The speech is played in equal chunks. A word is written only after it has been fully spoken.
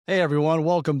Hey everyone,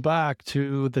 welcome back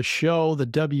to the show, the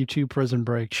W2 Prison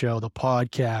Break Show, the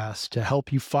podcast to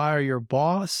help you fire your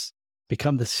boss,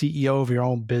 become the CEO of your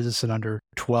own business in under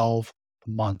 12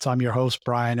 months. I'm your host,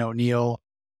 Brian O'Neill.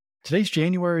 Today's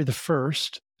January the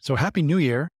 1st. So happy New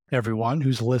Year, everyone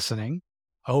who's listening.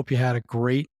 I hope you had a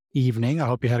great evening. I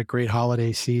hope you had a great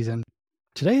holiday season.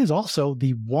 Today is also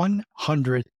the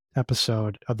 100th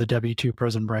episode of the W2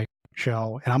 Prison Break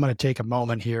Show. And I'm going to take a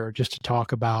moment here just to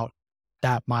talk about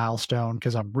that milestone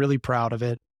because I'm really proud of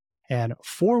it. And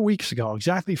 4 weeks ago,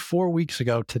 exactly 4 weeks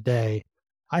ago today,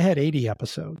 I had 80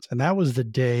 episodes. And that was the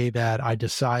day that I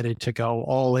decided to go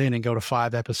all in and go to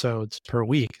 5 episodes per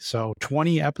week. So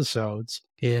 20 episodes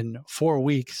in 4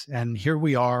 weeks. And here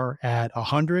we are at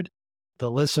 100. The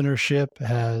listenership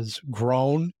has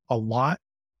grown a lot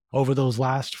over those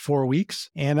last 4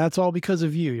 weeks. And that's all because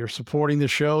of you. You're supporting the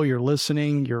show, you're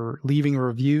listening, you're leaving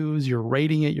reviews, you're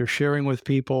rating it, you're sharing with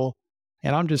people.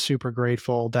 And I'm just super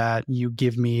grateful that you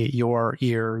give me your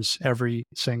ears every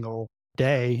single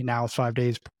day. Now it's 5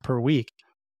 days per week.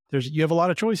 You have a lot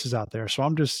of choices out there. So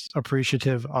I'm just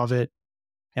appreciative of it.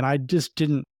 And I just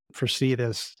didn't foresee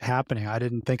this happening. I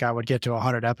didn't think I would get to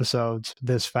 100 episodes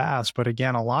this fast. But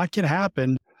again, a lot can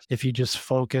happen if you just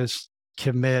focus,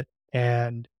 commit,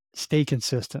 and stay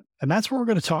consistent. And that's what we're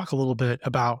going to talk a little bit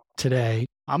about today.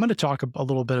 I'm going to talk a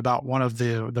little bit about one of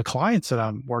the clients that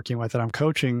I'm working with, that I'm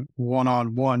coaching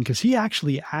one-on-one, because he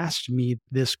actually asked me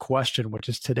this question, which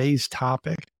is today's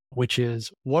topic, which is,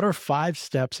 what are 5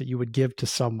 steps that you would give to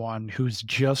someone who's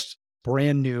just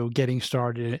brand new getting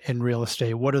started in real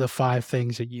estate? What are the 5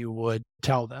 things that you would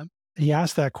tell them? He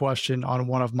asked that question on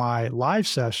one of my live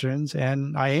sessions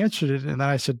and I answered it. And then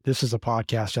I said, this is a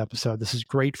podcast episode. This is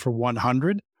great for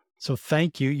 100. So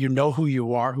thank you. You know who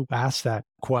you are, who asked that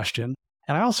question.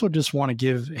 And I also just want to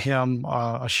give him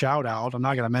a shout out. I'm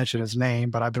not going to mention his name,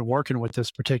 but I've been working with this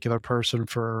particular person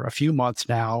for a few months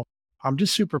now. I'm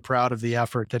just super proud of the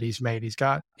effort that he's made.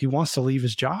 He wants to leave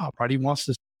his job, right? He wants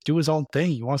to do his own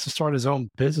thing. He wants to start his own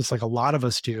business like a lot of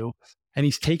us do. And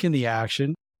he's taken the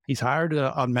action. He's hired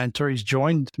a mentor. He's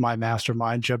joined my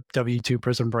mastermind, W2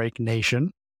 Prison Break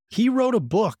Nation. He wrote a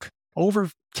book over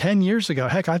 10 years ago.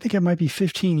 Heck, I think it might be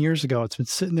 15 years ago. It's been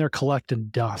sitting there collecting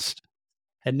dust.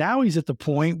 And now he's at the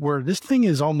point where this thing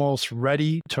is almost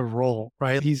ready to roll,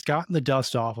 right? He's gotten the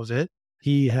dust off of it.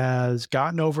 He has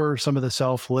gotten over some of the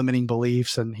self-limiting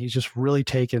beliefs, and he's just really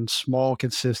taken small,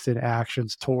 consistent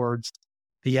actions towards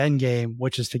the end game,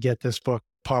 which is to get this book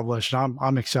published.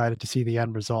 I'm excited to see the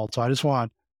end result. So I just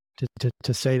want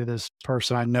to say to this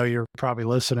person, I know you're probably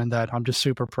listening, that I'm just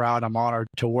super proud. I'm honored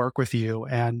to work with you.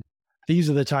 And these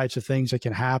are the types of things that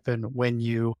can happen when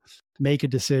you make a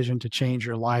decision to change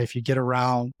your life. You get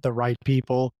around the right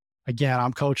people. Again,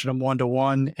 I'm coaching him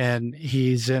one-to-one, and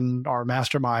he's in our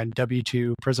mastermind,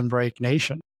 W2 Prison Break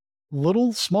Nation.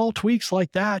 Little small tweaks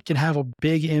like that can have a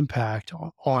big impact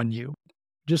on you.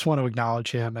 Just want to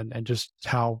acknowledge him and just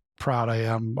how proud I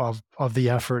am of the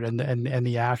effort and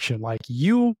the action. Like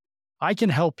I can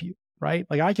help you, right?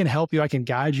 Like I can help you, I can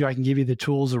guide you, I can give you the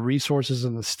tools, the resources,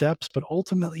 and the steps, but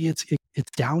ultimately it's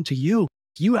down to you.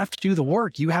 You have to do the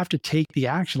work. You have to take the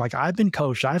action. Like I've been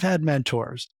coached, I've had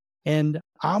mentors, and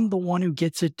I'm the one who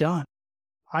gets it done.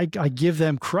 I give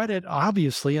them credit,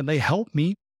 obviously, and they help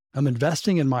me. I'm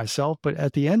investing in myself. But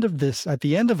at the end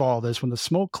of all this, when the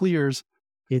smoke clears,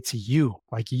 it's you.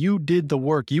 Like you did the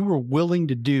work. You were willing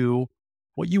to do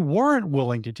what you weren't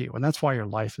willing to do. And that's why your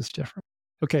life is different.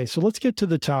 Okay, so let's get to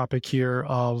the topic here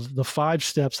of the 5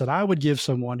 steps that I would give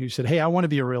someone who said, hey, I want to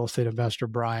be a real estate investor,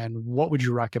 Brian. What would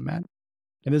you recommend?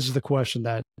 And this is the question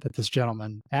that this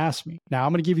gentleman asked me. Now,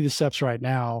 I'm going to give you the steps right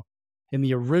now in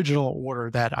the original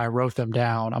order that I wrote them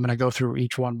down. I'm going to go through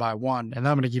each one by one, and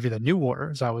then I'm going to give you the new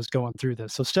order as I was going through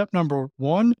this. So step number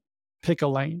 1, pick a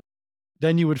lane.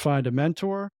 Then you would find a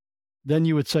mentor. Then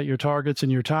you would set your targets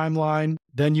and your timeline.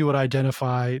 Then you would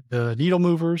identify the needle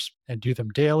movers and do them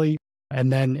daily.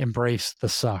 And then embrace the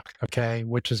suck, okay?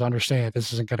 Which is understand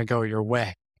this isn't going to go your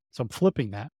way. So I'm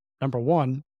flipping that. Number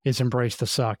 1 is embrace the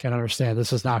suck and understand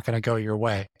this is not going to go your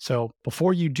way. So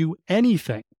before you do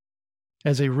anything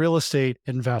as a real estate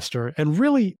investor, and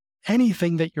really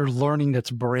anything that you're learning that's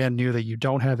brand new that you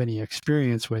don't have any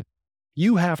experience with,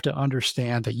 you have to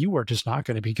understand that you are just not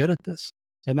going to be good at this.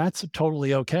 And that's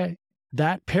totally okay.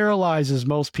 That paralyzes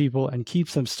most people and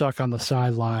keeps them stuck on the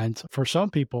sidelines for some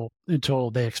people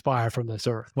until they expire from this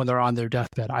earth when they're on their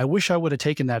deathbed. I wish I would have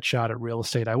taken that shot at real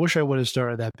estate. I wish I would have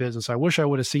started that business. I wish I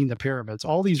would have seen the pyramids,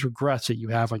 all these regrets that you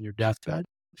have on your deathbed.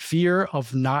 Fear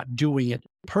of not doing it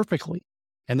perfectly.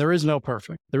 And there is no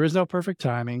perfect. There is no perfect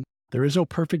timing. There is no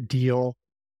perfect deal.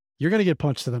 you're going to get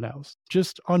punched in the nose.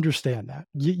 Just understand that.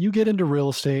 You get into real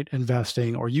estate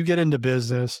investing or you get into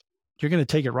business, you're going to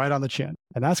take it right on the chin.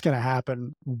 And that's going to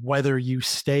happen whether you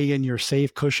stay in your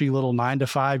safe, cushy little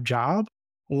 9-to-5 job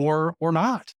or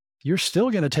not. You're still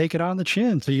going to take it on the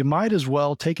chin. So you might as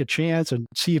well take a chance and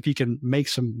see if you can make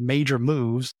some major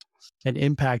moves and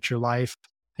impact your life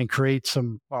and create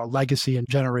some legacy and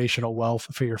generational wealth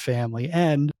for your family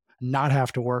and not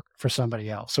have to work for somebody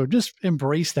else. So just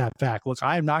embrace that fact. Look,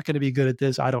 I'm not going to be good at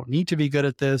this. I don't need to be good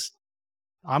at this.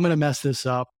 I'm going to mess this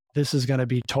up. This is going to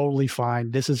be totally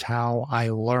fine. This is how I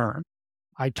learn.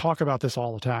 I talk about this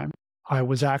all the time. I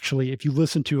was actually, if you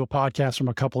listen to a podcast from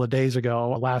a couple of days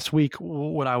ago, last week,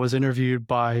 when I was interviewed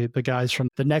by the guys from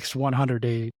the Next 100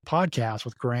 Day podcast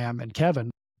with Graham and Kevin,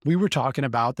 we were talking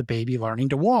about the baby learning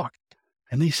to walk.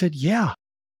 And they said, yeah,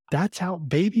 that's how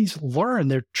babies learn.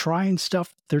 They're trying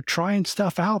stuff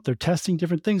out. They're testing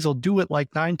different things. They'll do it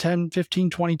like 9, 10, 15,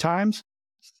 20 times.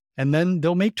 And then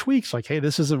they'll make tweaks like, hey,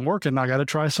 this isn't working. I got to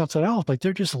try something else. Like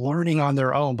they're just learning on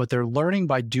their own, but they're learning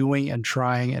by doing and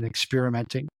trying and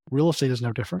experimenting. Real estate is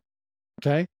no different.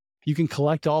 Okay. You can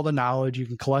collect all the knowledge. You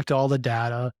can collect all the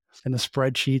data and the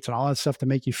spreadsheets and all that stuff to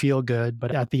make you feel good.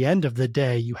 But at the end of the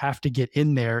day, you have to get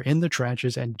in there in the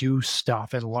trenches and do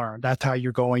stuff and learn. That's how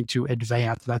you're going to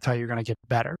advance. That's how you're going to get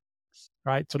better.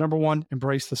 Right. So number one,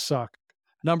 embrace the suck.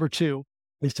 Number two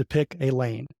is to pick a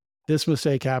lane. This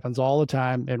mistake happens all the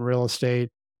time in real estate.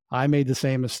 I made the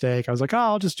same mistake. I was like, oh,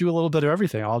 I'll just do a little bit of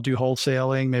everything. I'll do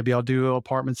wholesaling. Maybe I'll do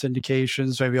apartment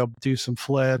syndications. Maybe I'll do some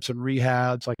flips and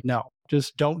rehabs. Like, no,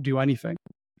 just don't do anything.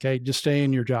 Okay. Just stay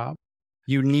in your job.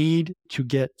 You need to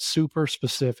get super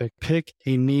specific. Pick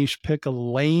a niche, pick a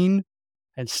lane,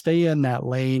 and stay in that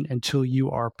lane until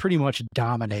you are pretty much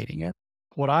dominating it.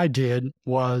 What I did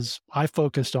was I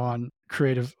focused on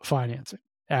creative financing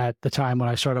at the time when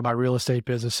I started my real estate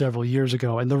business several years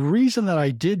ago. And the reason that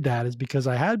I did that is because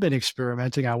I had been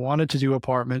experimenting. I wanted to do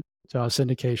apartment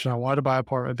syndication. I wanted to buy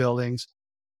apartment buildings.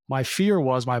 My fear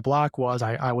was, my block was,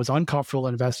 I was uncomfortable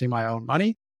investing my own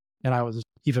money. And I was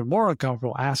even more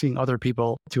uncomfortable asking other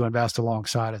people to invest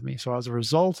alongside of me. So as a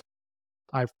result,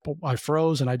 I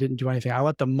froze and I didn't do anything. I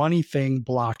let the money thing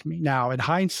block me. Now, in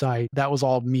hindsight, that was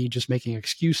all me just making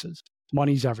excuses.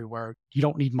 Money's everywhere. You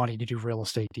don't need money to do real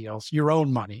estate deals. Your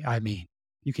own money, I mean.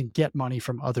 You can get money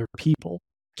from other people.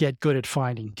 Get good at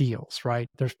finding deals, right?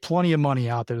 There's plenty of money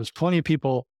out there. There's plenty of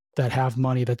people that have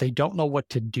money that they don't know what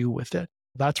to do with it.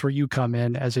 That's where you come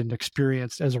in as an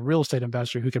experienced, as a real estate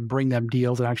investor who can bring them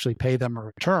deals and actually pay them a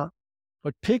return.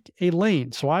 But pick a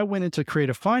lane. So I went into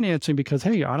creative financing because,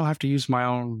 hey, I don't have to use my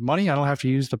own money. I don't have to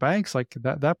use the banks. Like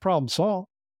that problem solved.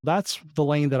 That's the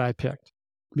lane that I picked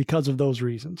because of those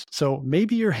reasons. So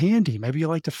maybe you're handy. Maybe you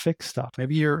like to fix stuff.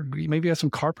 Maybe you have some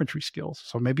carpentry skills.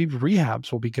 So maybe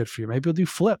rehabs will be good for you. Maybe you'll do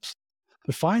flips.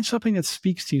 But find something that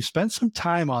speaks to you. Spend some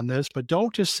time on this, but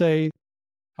don't just say,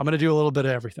 I'm going to do a little bit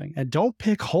of everything. And don't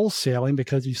pick wholesaling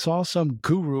because you saw some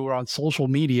guru on social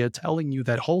media telling you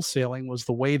that wholesaling was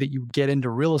the way that you get into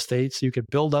real estate so you could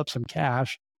build up some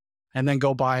cash and then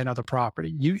go buy another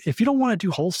property. If you don't want to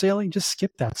do wholesaling, just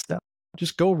skip that step.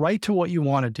 Just go right to what you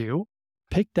want to do,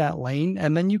 pick that lane,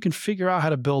 and then you can figure out how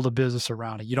to build a business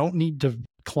around it. You don't need to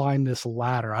climb this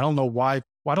ladder. I don't know why.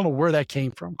 I don't know where that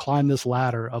came from. Climb this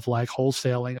ladder of like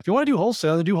wholesaling. If you want to do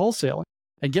wholesaling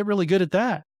and get really good at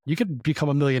that. You could become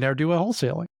a millionaire doing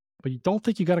wholesaling, but you don't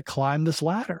think you got to climb this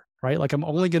ladder, right? Like I'm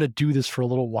only going to do this for a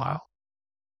little while.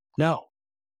 No,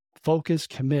 focus,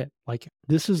 commit. Like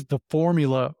this is the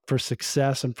formula for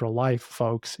success and for life,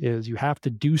 folks, is you have to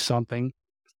do something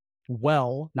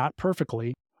well, not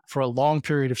perfectly, for a long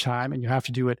period of time, and you have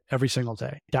to do it every single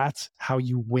day. That's how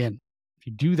you win. If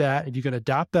you do that, if you can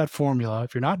adopt that formula,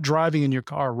 if you're not driving in your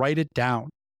car, write it down.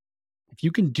 If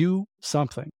you can do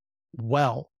something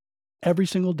well, every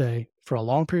single day for a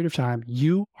long period of time,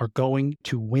 you are going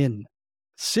to win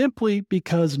simply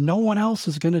because no one else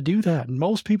is going to do that. And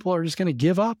most people are just going to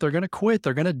give up. They're going to quit.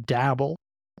 They're going to dabble.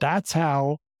 That's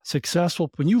how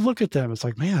successful, when you look at them, it's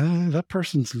like, man, that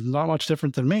person's not much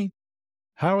different than me.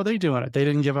 How are they doing it? They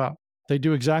didn't give up. They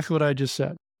do exactly what I just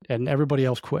said. And everybody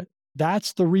else quit.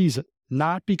 That's the reason.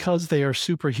 Not because they are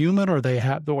superhuman or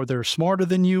they're smarter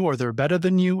than you or they're better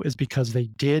than you, is because they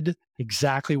did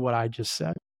exactly what I just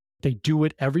said. They do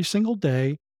it every single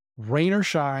day, rain or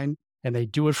shine, and they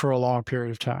do it for a long period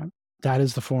of time. That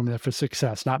is the formula for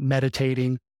success, not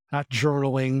meditating, not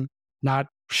journaling, not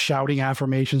shouting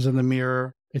affirmations in the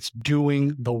mirror. It's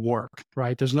doing the work,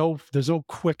 right? There's no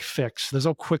quick fix. There's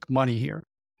no quick money here.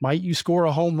 Might you score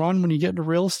a home run when you get into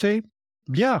real estate?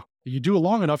 Yeah, you do it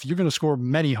long enough, you're going to score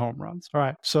many home runs. All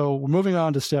right, so we're moving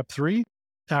on to step 3.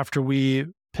 After we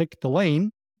pick the lane,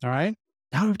 All right.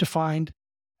 Now we have to find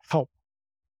help,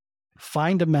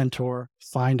 find a mentor,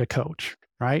 find a coach.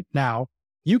 Right now,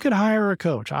 you can hire a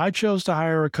coach. I chose to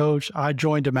hire a coach. I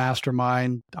joined a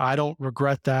mastermind. I don't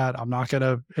regret that. I'm not going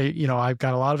to, I've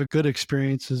got a lot of good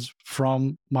experiences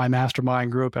from my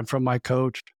mastermind group and from my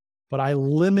coach, but I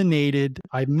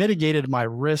mitigated my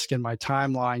risk and my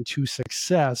timeline to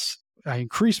success. I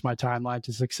increased my timeline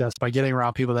to success by getting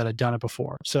around people that had done it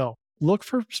before. So look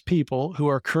for people who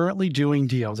are currently doing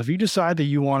deals. If you decide that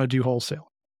you want to do wholesale,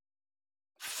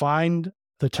 find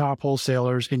the top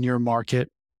wholesalers in your market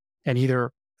and either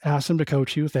ask them to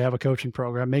coach you if they have a coaching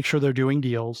program, make sure they're doing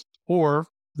deals, or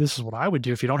this is what I would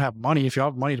do if you don't have money, if you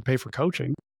don't have money to pay for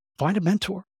coaching, find a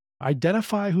mentor.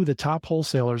 Identify who the top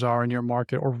wholesalers are in your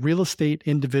market or real estate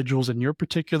individuals in your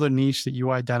particular niche that you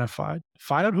identified.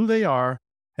 Find out who they are,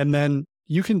 and then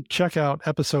you can check out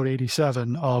episode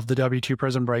 87 of the W2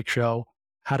 Prison Break Show,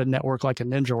 How to Network Like a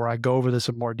Ninja, where I go over this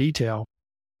in more detail.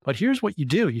 But here's what you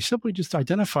do. You simply just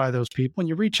identify those people and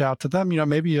you reach out to them,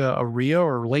 maybe a Rio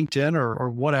or LinkedIn or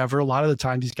whatever. A lot of the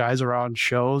time, these guys are on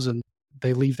shows and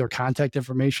they leave their contact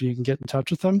information. You can get in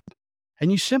touch with them.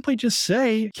 And you simply just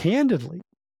say candidly,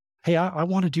 hey, I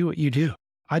want to do what you do.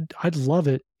 I'd love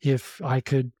it if I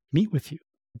could meet with you.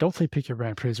 Don't say pick your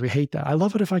brain, please. We hate that. I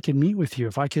love it if I could meet with you.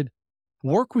 If I could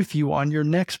work with you on your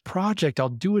next project, I'll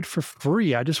do it for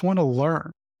free. I just want to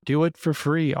learn. Do it for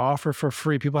free, offer for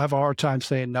free. People have a hard time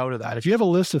saying no to that. If you have a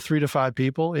list of 3 to 5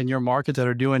 people in your market that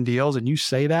are doing deals and you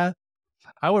say that,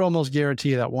 I would almost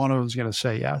guarantee that one of them is going to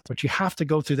say yes. But you have to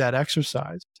go through that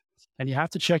exercise and you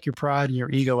have to check your pride and your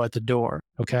ego at the door.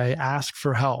 Okay. Ask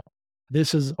for help.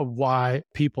 This is why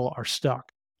people are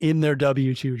stuck in their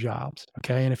W-2 jobs.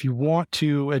 Okay. And if you want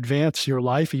to advance your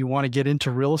life and you want to get into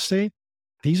real estate,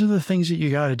 these are the things that you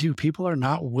got to do. People are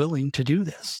not willing to do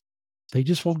this. They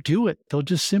just won't do it. They'll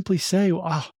just simply say,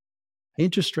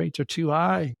 interest rates are too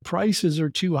high. Prices are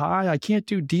too high. I can't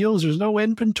do deals. There's no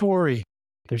inventory.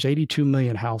 There's 82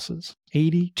 million houses,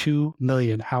 82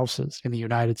 million houses in the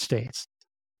United States.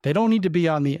 They don't need to be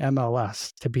on the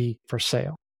MLS to be for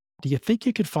sale. Do you think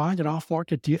you could find an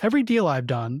off-market deal? Every deal I've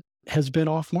done has been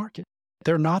off-market.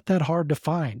 They're not that hard to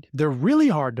find. They're really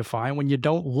hard to find when you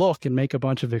don't look and make a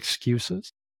bunch of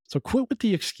excuses. So quit with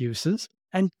the excuses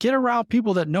and get around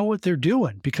people that know what they're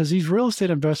doing, because these real estate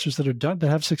investors that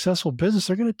have successful business,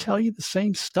 they're going to tell you the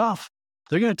same stuff.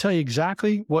 They're going to tell you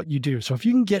exactly what you do. So if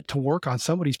you can get to work on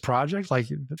somebody's project,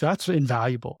 that's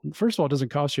invaluable. First of all, it doesn't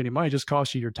cost you any money. It just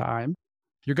costs you your time.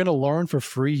 You're going to learn for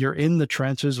free. You're in the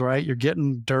trenches, right? You're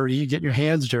getting dirty, you're getting your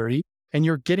hands dirty, and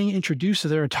you're getting introduced to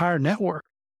their entire network.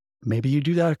 Maybe you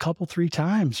do that a couple, 3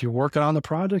 times. You're working on the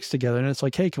projects together and it's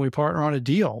like, hey, can we partner on a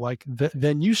deal?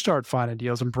 Then you start finding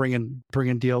deals and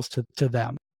bringing deals to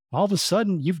them. All of a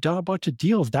sudden, you've done a bunch of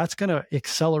deals. That's going to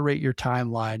accelerate your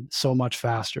timeline so much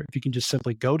faster. If you can just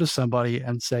simply go to somebody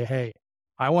and say, hey,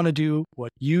 I want to do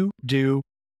what you do.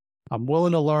 I'm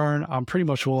willing to learn. I'm pretty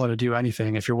much willing to do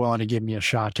anything. If you're willing to give me a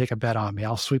shot, take a bet on me.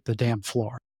 I'll sweep the damn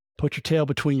floor. Put your tail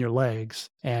between your legs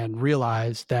and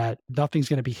realize that nothing's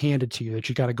going to be handed to you, that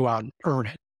you got to go out and earn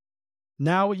it.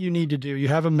 Now what you need to do, you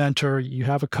have a mentor, you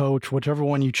have a coach, whichever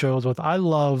one you chose with. I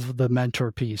love the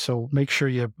mentor piece. So make sure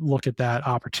you look at that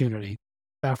opportunity.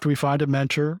 After we find a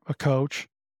mentor, a coach,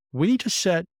 we need to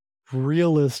set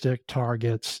realistic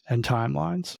targets and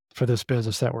timelines for this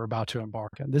business that we're about to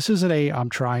embark in. This isn't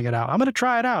I'm trying it out. I'm going to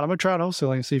try it out. I'm going to try it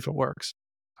wholesaling and see if it works.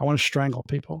 I want to strangle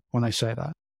people when they say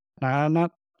that. Now, I'm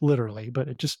not literally, but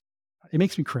it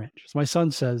makes me cringe. As my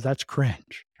son says, that's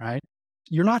cringe, right?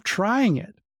 You're not trying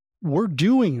it. We're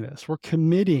doing this. We're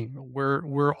committing.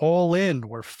 We're all in.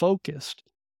 We're focused.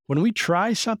 When we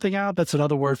try something out, that's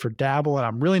another word for dabble, and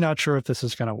I'm really not sure if this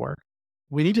is going to work.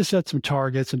 We need to set some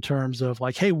targets in terms of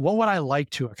hey, what would I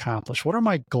like to accomplish? What are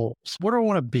my goals? What do I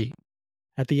want to be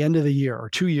at the end of the year or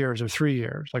 2 years or 3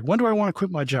 years? When do I want to quit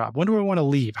my job? When do I want to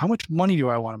leave? How much money do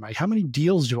I want to make? How many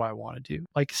deals do I want to do?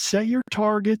 Set your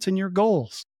targets and your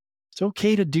goals. It's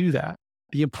okay to do that.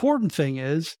 The important thing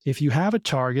is if you have a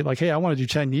target, hey, I want to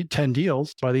do 10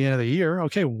 deals by the end of the year.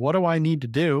 Okay, what do I need to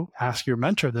do? Ask your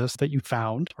mentor this that you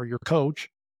found or your coach.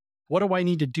 What do I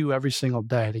need to do every single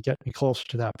day to get me closer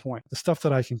to that point? The stuff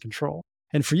that I can control.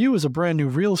 And for you as a brand new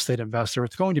real estate investor,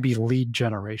 it's going to be lead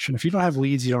generation. If you don't have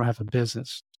leads, you don't have a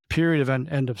business. Period of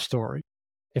end of story.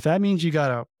 If that means you got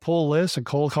to pull lists and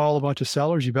cold call a bunch of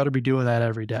sellers, you better be doing that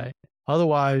every day.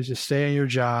 Otherwise, just stay in your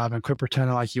job and quit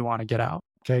pretending like you want to get out.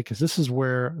 Okay, because this is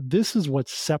what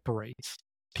separates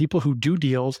people who do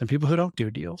deals and people who don't do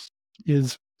deals,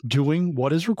 is doing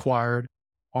what is required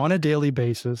on a daily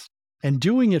basis and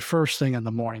doing it first thing in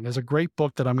the morning. There's a great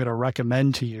book that I'm going to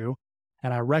recommend to you,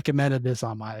 and I recommended this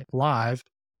on my live.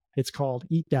 It's called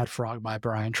Eat That Frog by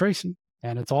Brian Tracy.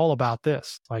 And it's all about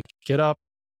this. Like, get up,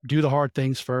 do the hard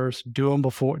things first, do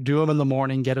them in the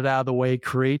morning, get it out of the way,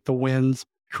 create the wins,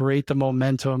 create the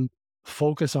momentum,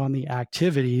 focus on the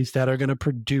activities that are going to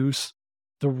produce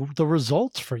the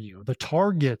results for you, the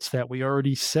targets that we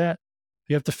already set.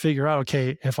 You have to figure out,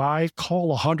 okay, if I call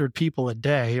 100 people a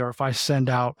day, or if I send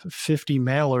out 50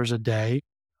 mailers a day,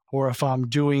 or if I'm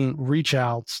doing reach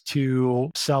outs to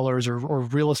sellers or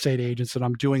real estate agents and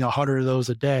I'm doing 100 of those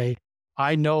a day,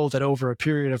 I know that over a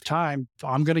period of time,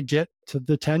 I'm going to get to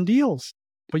the 10 deals.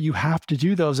 But you have to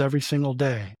do those every single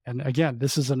day. And again,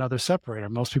 this is another separator.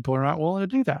 Most people are not willing to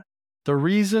do that. The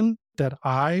reason that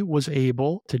I was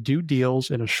able to do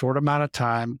deals in a short amount of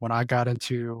time when I got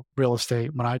into real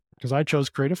estate, because I chose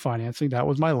creative financing, that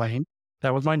was my lane,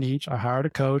 that was my niche. I hired a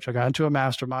coach, I got into a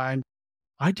mastermind.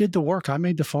 I did the work. I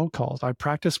made the phone calls. I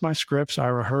practiced my scripts. I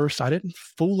rehearsed. I didn't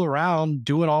fool around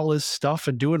doing all this stuff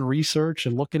and doing research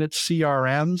and looking at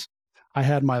CRMs. I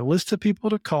had my list of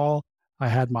people to call. I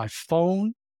had my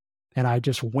phone, and I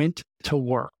just went to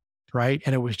work, right?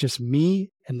 And it was just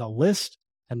me and the list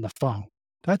and the phone.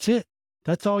 That's it.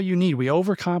 That's all you need. We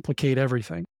overcomplicate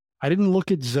everything. I didn't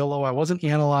look at Zillow. I wasn't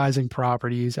analyzing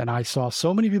properties. And I saw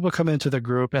so many people come into the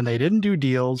group and they didn't do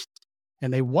deals.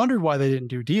 And they wondered why they didn't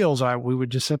do deals. We would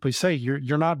just simply say,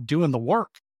 you're not doing the work.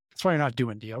 That's why you're not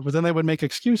doing deals. But then they would make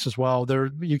excuses. Well,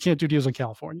 you can't do deals in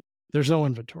California. There's no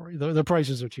inventory. The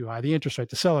prices are too high. The interest rate,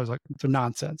 the seller's like, it's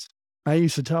nonsense. I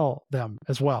used to tell them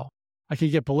as well. I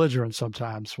can get belligerent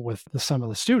sometimes with some of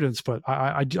the students, but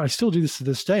I still do this to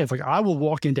this day. It's like, I will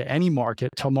walk into any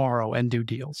market tomorrow and do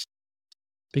deals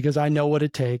because I know what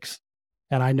it takes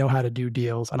and I know how to do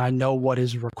deals and I know what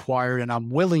is required and I'm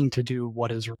willing to do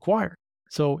what is required.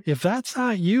 So if that's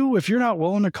not you, if you're not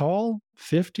willing to call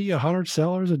 50, 100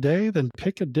 sellers a day, then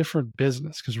pick a different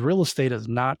business because real estate is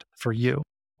not for you.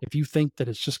 If you think that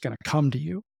it's just going to come to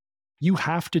you, you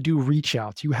have to do reach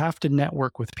outs. You have to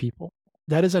network with people.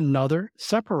 That is another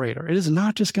separator. It is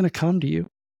not just going to come to you.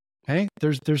 Okay?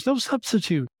 There's no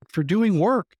substitute for doing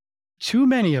work. Too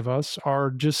many of us are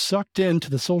just sucked into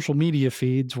the social media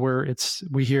feeds where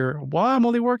we hear, well, I'm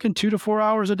only working 2 to 4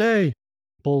 hours a day.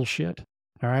 Bullshit.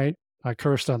 All right. I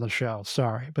cursed on the show.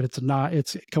 Sorry, but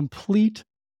it's complete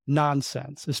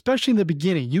nonsense, especially in the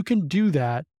beginning. You can do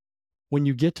that when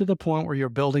you get to the point where you're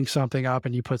building something up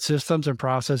and you put systems and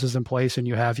processes in place and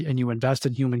you invest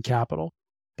in human capital,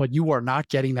 but you are not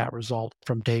getting that result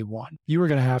from day one. You are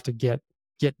going to have to get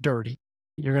dirty.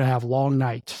 You're going to have long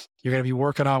nights. You're going to be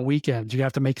working on weekends. You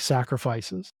have to make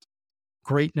sacrifices.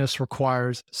 Greatness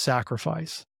requires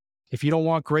sacrifice. If you don't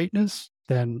want greatness,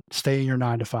 then stay in your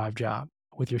 9-to-5 job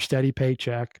with your steady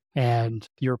paycheck and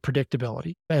your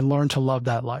predictability and learn to love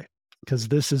that life because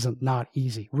this isn't not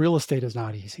easy. Real estate is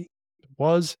not easy. If it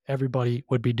was, everybody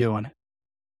would be doing it.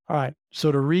 All right.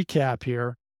 So to recap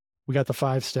here, we got the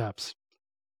 5 steps.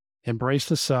 Embrace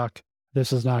the suck.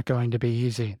 This is not going to be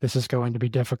easy. This is going to be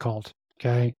difficult.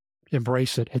 Okay.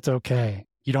 Embrace it. It's okay.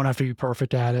 You don't have to be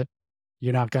perfect at it.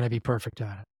 You're not going to be perfect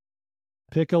at it.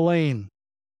 Pick a lane.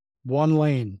 One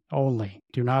lane only.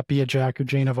 Do not be a jack or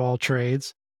Jane of all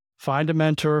trades. Find a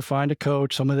mentor, find a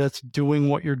coach, someone that's doing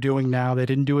what you're doing now. They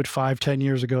didn't do it 5-10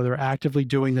 years ago. They're actively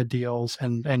doing the deals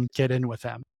and get in with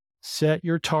them. Set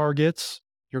your targets,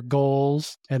 your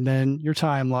goals, and then your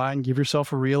timeline. Give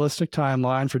yourself a realistic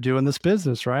timeline for doing this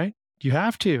business, right? You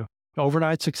have to.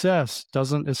 Overnight success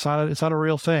it's not a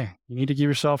real thing. You need to give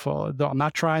yourself I'm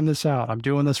not trying this out. I'm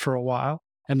doing this for a while.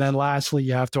 And then lastly,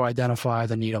 you have to identify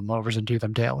the needle movers and do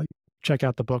them daily. Check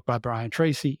out the book by Brian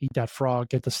Tracy, Eat That Frog,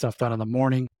 get the stuff done in the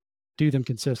morning, do them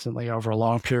consistently over a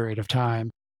long period of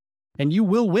time, and you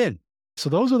will win. So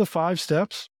those are the 5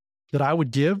 steps that I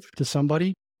would give to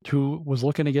somebody who was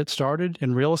looking to get started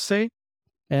in real estate.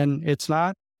 And it's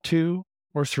not 2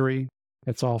 or 3,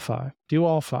 it's all 5. Do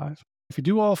all 5. If you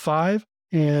do all 5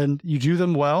 and you do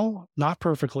them well, not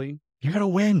perfectly, you're going to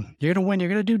win. You're going to win. You're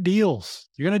going to do deals.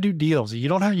 You're going to do deals. You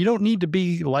don't need to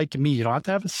be like me. You don't have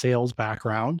to have a sales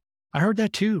background. I heard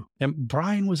that too. And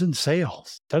Brian was in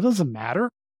sales. That doesn't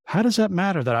matter. How does that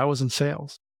matter that I was in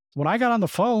sales? When I got on the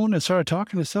phone and started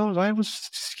talking to sellers, I was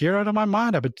scared out of my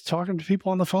mind. I've been talking to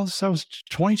people on the phone since I was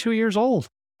 22 years old.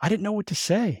 I didn't know what to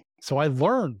say. So I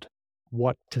learned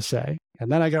what to say.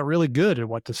 And then I got really good at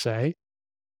what to say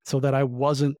so that I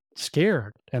wasn't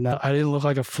scared and that I didn't look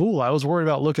like a fool. I was worried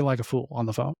about looking like a fool on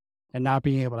the phone and not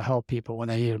being able to help people when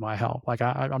they needed my help. Like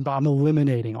I'm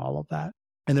eliminating all of that.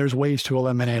 And there's ways to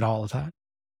eliminate all of that.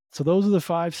 So those are the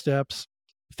 5 steps.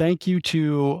 Thank you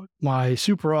to my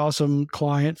super awesome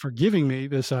client for giving me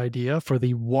this idea for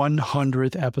the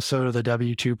 100th episode of the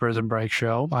W2 Prison Break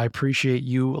Show. I appreciate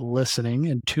you listening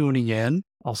and tuning in.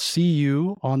 I'll see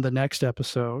you on the next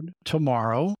episode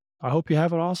tomorrow. I hope you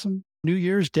have an awesome New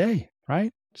Year's Day,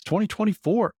 right? It's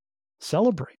 2024.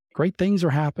 Celebrate. Great things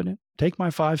are happening. Take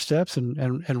my 5 steps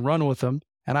and run with them.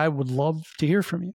 And I would love to hear from you.